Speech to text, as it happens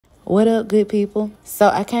What up, good people? So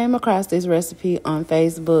I came across this recipe on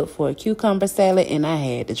Facebook for a cucumber salad and I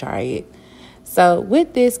had to try it. So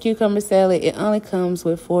with this cucumber salad, it only comes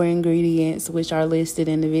with 4 ingredients, which are listed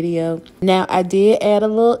in the video. Now, I did add a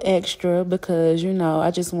little extra because,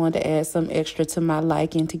 I just wanted to add some extra to my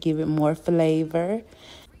liking to give it more flavor.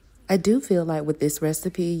 I do feel like with this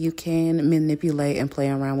recipe, you can manipulate and play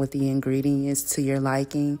around with the ingredients to your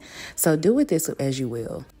liking. So do with this as you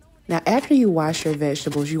will. Now, after you wash your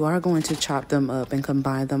vegetables, you are going to chop them up and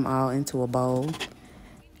combine them all into a bowl.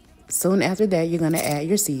 Soon after that, you're going to add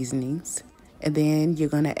your seasonings. And then you're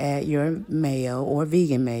going to add your mayo or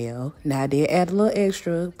vegan mayo. Now, I did add a little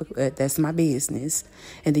extra, but that's my business.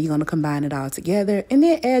 And then you're going to combine it all together. And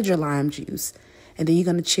then add your lime juice. And then you're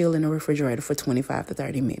going to chill in the refrigerator for 25 to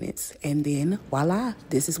 30 minutes. And then, voila,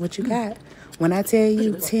 this is what you got. When I tell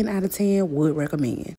you 10 out of 10, would recommend.